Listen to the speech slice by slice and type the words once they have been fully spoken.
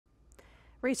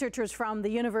Researchers from the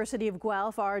University of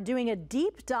Guelph are doing a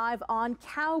deep dive on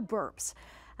cow burps.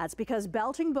 That's because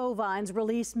belching bovines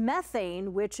release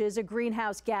methane, which is a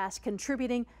greenhouse gas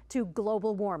contributing to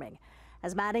global warming.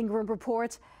 As Matt Ingram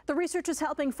reports, the research is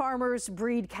helping farmers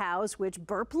breed cows which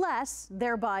burp less,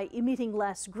 thereby emitting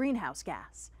less greenhouse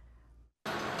gas.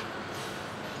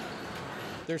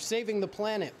 They're saving the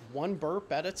planet one burp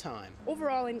at a time.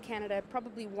 Overall in Canada,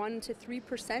 probably 1 to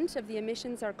 3% of the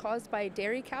emissions are caused by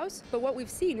dairy cows. But what we've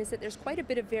seen is that there's quite a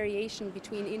bit of variation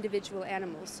between individual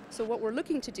animals. So what we're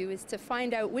looking to do is to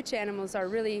find out which animals are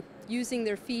really using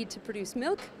their feed to produce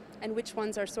milk and which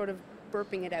ones are sort of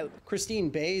burping it out. Christine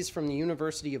Baes from the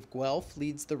University of Guelph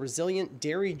leads the Resilient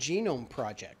Dairy Genome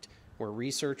Project, where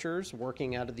researchers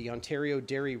working out of the Ontario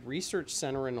Dairy Research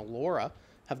Centre in Elora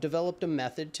have developed a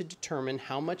method to determine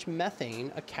how much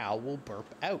methane a cow will burp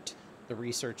out. The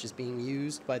research is being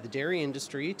used by the dairy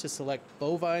industry to select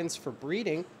bovines for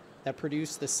breeding that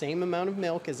produce the same amount of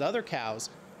milk as other cows,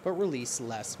 but release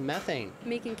less methane.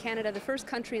 Making Canada the first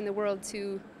country in the world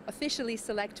to officially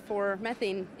select for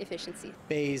methane efficiency.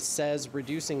 Baes says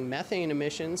reducing methane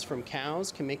emissions from cows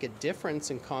can make a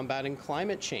difference in combating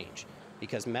climate change,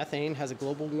 because methane has a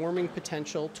global warming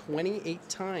potential 28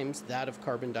 times that of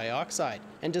carbon dioxide.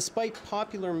 And despite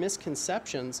popular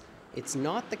misconceptions, it's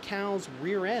not the cows'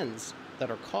 rear ends that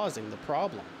are causing the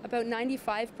problem. About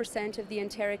 95% of the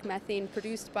enteric methane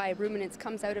produced by ruminants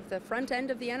comes out of the front end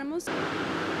of the animals.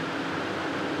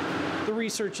 The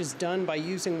research is done by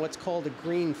using what's called a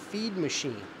green feed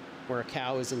machine, where a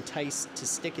cow is enticed to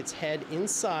stick its head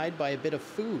inside by a bit of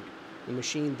food. The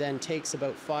machine then takes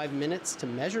about 5 minutes to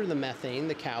measure the methane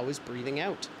the cow is breathing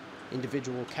out.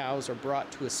 Individual cows are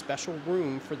brought to a special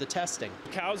room for the testing.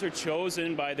 Cows are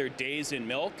chosen by their days in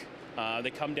milk. They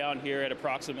come down here at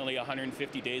approximately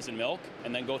 150 days in milk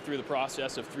and then go through the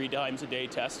process of 3 times a day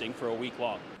testing for a week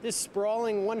long. This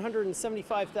sprawling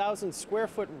 175,000 square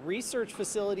foot research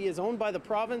facility is owned by the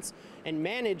province and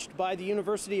managed by the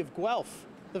University of Guelph.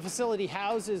 The facility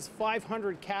houses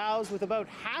 500 cows, with about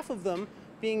half of them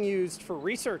being used for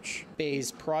research.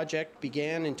 Baes' project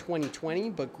began in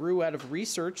 2020 but grew out of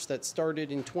research that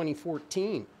started in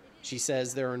 2014. She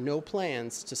says there are no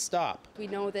plans to stop. We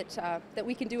know that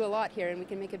we can do a lot here and we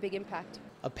can make a big impact.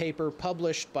 A paper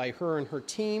published by her and her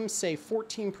team say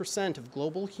 14% of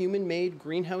global human-made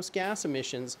greenhouse gas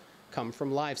emissions come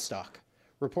from livestock.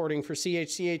 Reporting for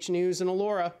CHCH News in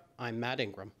Elora, I'm Matt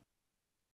Ingram.